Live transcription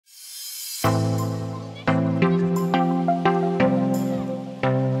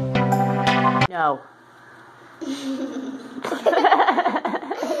No.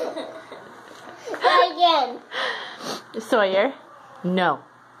 Try again. Sawyer. No.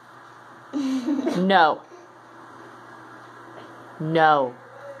 No. No.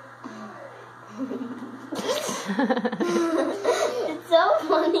 It's so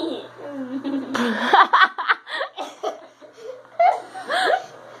funny.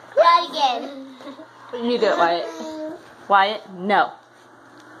 Try again. You do it, Wyatt. Wyatt, no.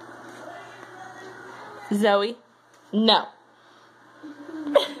 Zoe, no.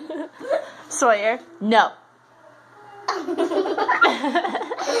 Sawyer, no. You're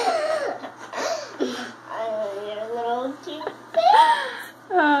a little too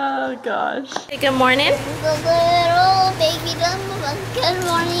Oh gosh. Hey, good morning. The little baby dumb. Good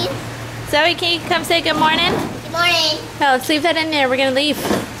morning. Zoe, can you come say good morning? Good morning. Oh, let's leave that in there. We're gonna leave.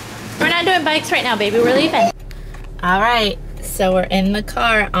 We're not doing bikes right now, baby. We're leaving. All right. So we're in the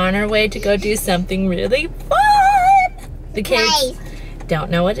car on our way to go do something really fun. The kids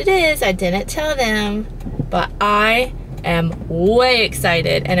don't know what it is. I didn't tell them, but I am way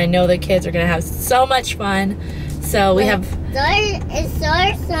excited, and I know the kids are gonna have so much fun. So we have. Is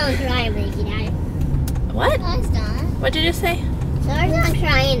Sora's not crying, Ricky Dad? What? No, it's not. What did you say? Sora's not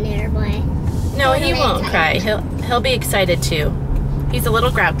crying there, boy. No, he won't cry. He'll be excited too. He's a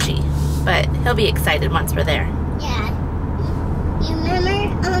little grouchy, but he'll be excited once we're there. Yeah. You remember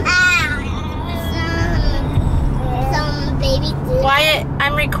some baby food? Wyatt,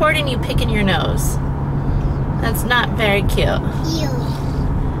 I'm recording you picking your nose. That's not very cute. Ew.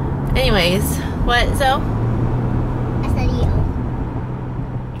 Anyways, what, Zoe? I said ew.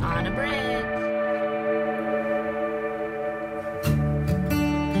 On a bridge.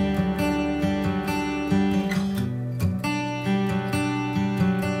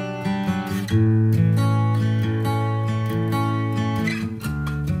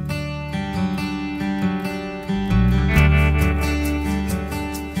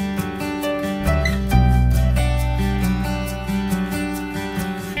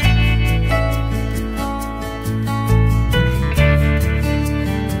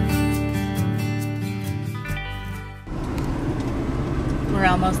 We're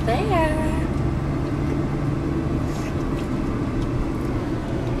almost there.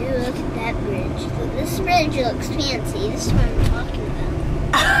 Ew, look at that bridge. This bridge looks fancy. This is what I'm talking about.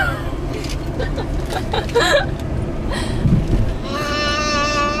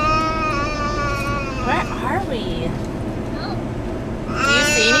 Where are we? Oh. Do you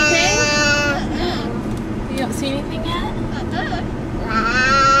see anything? You don't see anything yet?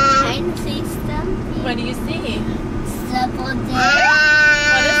 I can see something. What do you see? Stuff on there.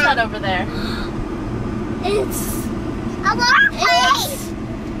 What is that over there? It's a workplace.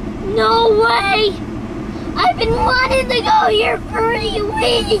 No way! I've been wanting to go here for 3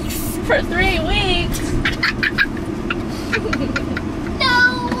 weeks. For 3 weeks?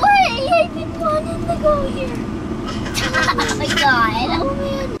 No way! I've been wanting to go here. Oh my god. Oh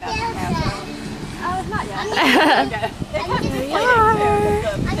man. Not yet.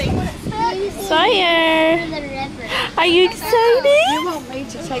 Sawyer, are you excited? You want me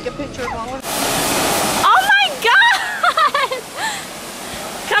to take a picture of all of them? Oh my god!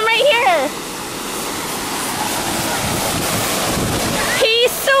 Come right here.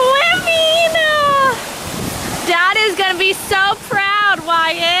 He's swimming! Dad is gonna be so proud,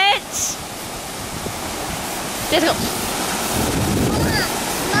 Wyatt. Just go.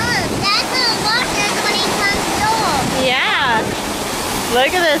 Mom, that's a washer when he comes home. Yeah.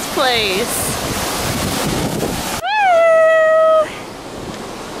 Look at this place.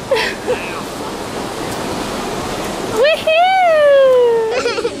 Woohoo!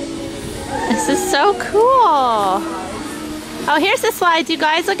 This is so cool. Oh, here's the slides, you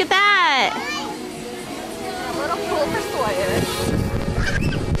guys. Look at that. A little pool for Sawyer.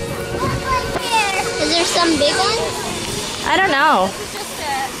 Is there some big ones? I don't know.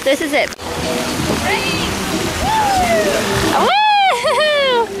 This is it. Woo!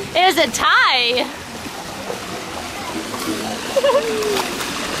 It was a tie.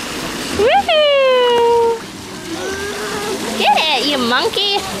 Woohoo! Get it, you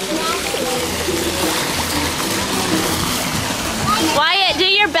monkey. Wyatt, do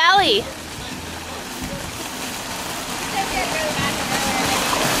your belly.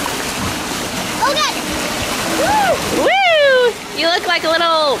 Oh god! Woo! Woo! You look like a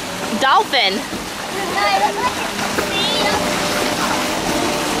little dolphin.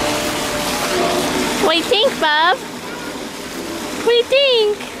 What do you think, Bob? What do you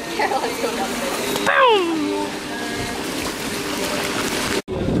think? Boom!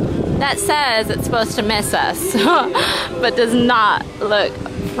 That says it's supposed to miss us, but does not look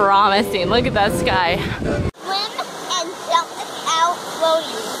promising. Look at that sky. Swim and jump out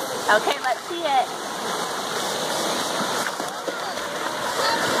slowly. Okay, let's see it.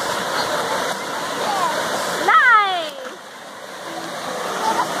 Nice!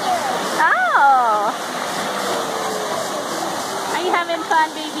 Oh! Are you having fun,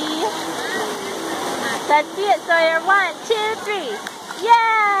 baby? Let's see it, Sawyer. 1, 2, 3.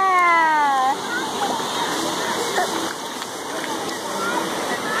 Yeah!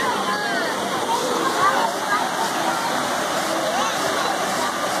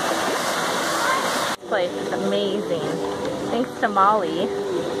 This place is amazing. Thanks to Molly,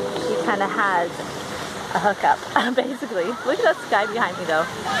 she kind of has a hookup, basically. Look at that sky behind me, though.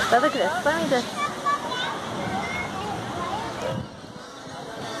 But look at this. Let me just...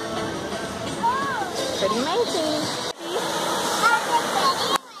 Pretty amazing.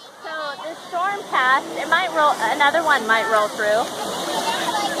 So the storm passed. It might roll. Another one might roll through.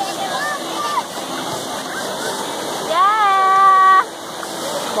 Yeah.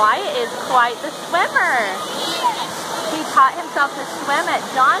 Wyatt is quite the swimmer. He taught himself to swim at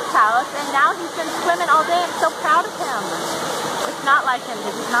John's house, and now he's been swimming all day. I'm so proud of him. It's not like him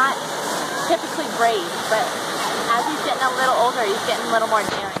because he's not typically brave, but as he's getting a little older, he's getting a little more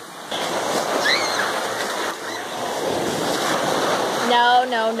daring. No,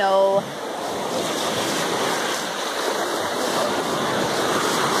 no, no.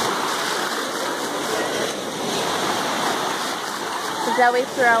 Zoe's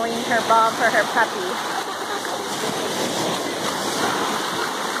throwing her ball for her puppy.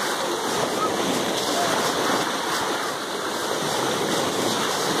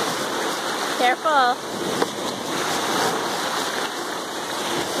 Careful.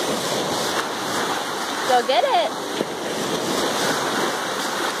 Go get it.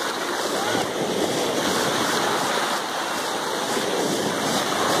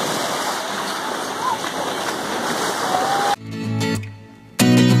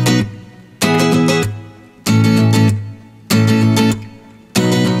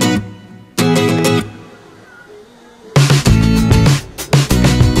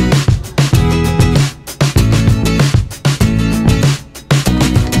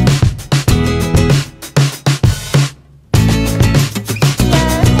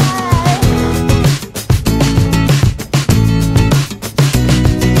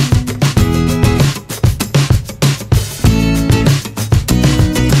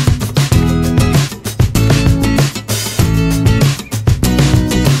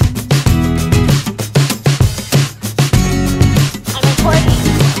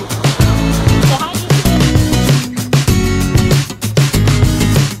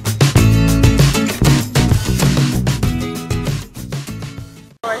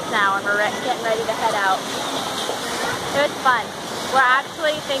 Now and we're getting ready to head out. It was fun. We're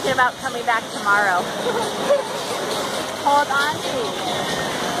actually thinking about coming back tomorrow. Hold on, please.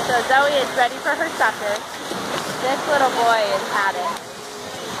 So Zoe is ready for her sucker. This little boy is at it.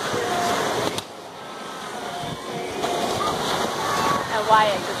 And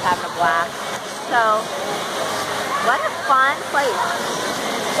Wyatt's just having a blast. So, what a fun place.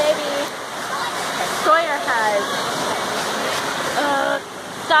 Baby, Sawyer has...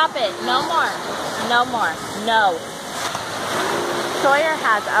 Stop it. No more. No more. No. Sawyer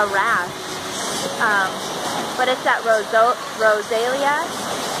has a rash. But it's that rosalia.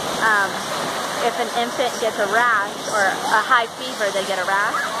 If an infant gets a rash or a high fever, they get a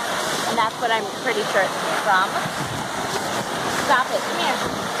rash. And that's what I'm pretty sure it's from. Stop it. Come here.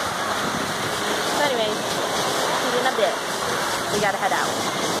 So anyways, see you in a bit. We gotta head out.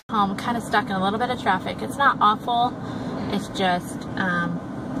 I'm kind of stuck in a little bit of traffic. It's not awful. It's just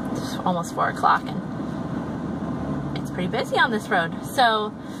almost 4 o'clock and it's pretty busy on this road.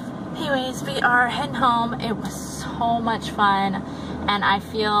 So anyways, we are heading home. It was so much fun and I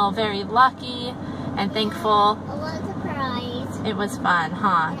feel very lucky and thankful. What a surprise. It was fun,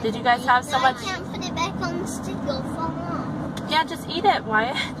 huh? Did you guys have so much? I can't put it back on the stick. It'll fall off. Yeah, just eat it,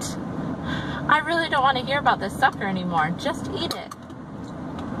 Wyatt. I really don't want to hear about this sucker anymore. Just eat it.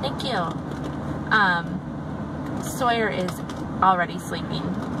 Thank you. Sawyer is already sleeping.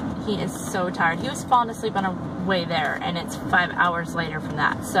 He is so tired. He was falling asleep on our way there, and it's 5 hours later from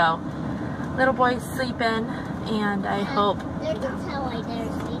that. So, little boy's sleeping, and I hope. There's no tell why they're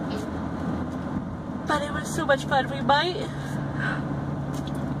sleeping. But it was so much fun. We might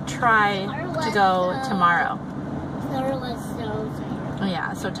try to go tomorrow. Sarah was so tired.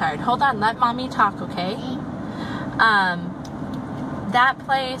 Yeah, so tired. Hold on, let mommy talk, okay? That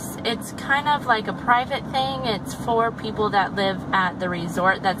place, it's kind of like a private thing. It's for people that live at the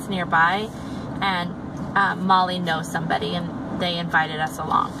resort that's nearby, and Molly knows somebody, and they invited us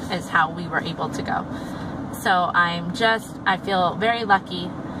along, is how we were able to go. So I feel very lucky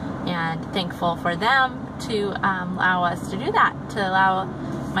and thankful for them to allow us to do that, to allow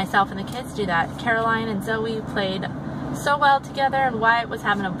myself and the kids to do that. Caroline and Zoe played so well together, and Wyatt was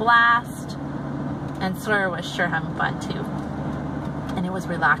having a blast, and Sawyer was sure having fun too. And it was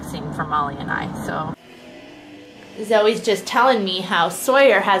relaxing for Molly and I. So Zoe's just telling me how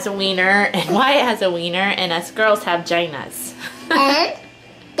Sawyer has a wiener and Wyatt has a wiener and us girls have ginas. And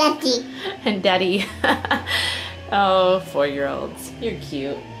Daddy. And Daddy. Oh, 4-year-olds. You're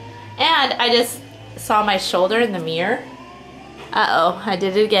cute. And I just saw my shoulder in the mirror. Uh-oh, I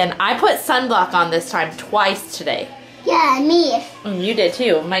did it again. I put sunblock on this time twice today. Yeah, me. You did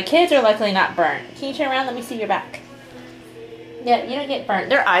too. My kids are luckily not burnt. Can you turn around? Let me see your back. Yeah, you don't get burnt.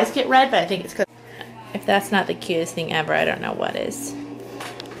 Their eyes get red, but I think it's because... If that's not the cutest thing ever, I don't know what is.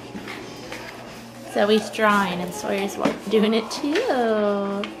 Zoe's drawing and Sawyer's doing it too.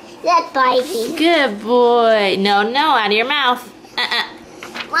 That's baby. Good boy. No, out of your mouth.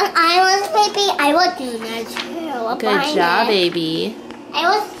 When I was baby, I was doing that too. Good job, baby. I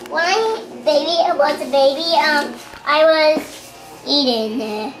was a baby, I was eating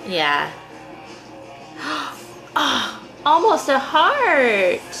it. Yeah. Oh, almost a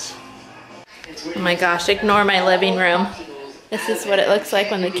heart. Oh my gosh, ignore my living room. This is what it looks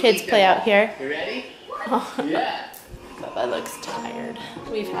like when the kids play out here. You ready? Oh. Yeah. Bubba looks tired.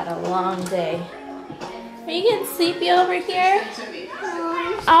 We've had a long day. Are you getting sleepy over here?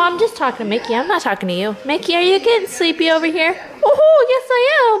 Oh, I'm just talking to Mickey. I'm not talking to you. Mickey, are you getting sleepy over here? Oh, yes I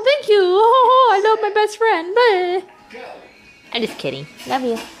am. Thank you. Oh, I love my best friend. Bye. I'm just kidding. Love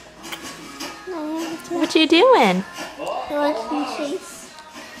you. What you doing?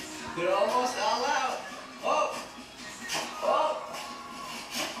 They're almost all out. Oh.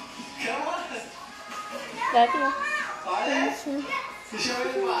 Come on. Love you. Are they? Show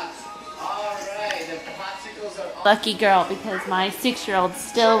me the box. All right, the popsicles are all... Lucky girl, because my 6-year-old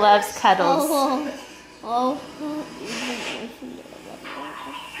still loves cuddles.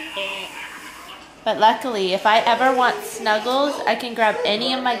 But luckily, if I ever want snuggles, I can grab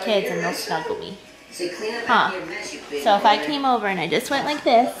any of my kids and they'll snuggle me. Huh. So if I came over and I just went like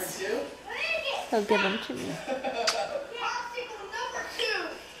this, he'll give them to me.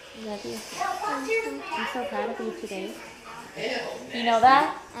 Love you. I'm so proud of you today. You know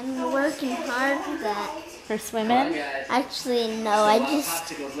that? I'm working hard for that. For swimming? Actually, no, I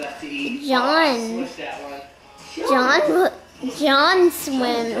just... John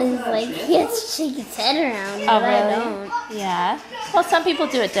swims like he has to shake his head around. Oh, but really? I don't. Yeah. Well, some people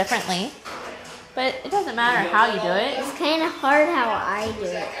do it differently. But it doesn't matter how you do it. It's kind of hard how I do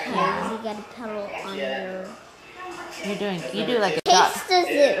it because you gotta pedal on your... You do like a dog. Pace does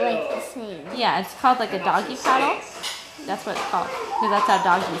it like the same. Yeah, it's called like a doggy paddle. That's what it's called. Because that's how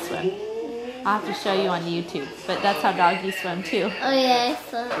doggies swim. I'll have to show you on YouTube. But that's how doggies swim too. Oh yeah, I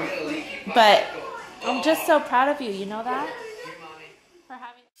saw. But I'm just so proud of you. You know that?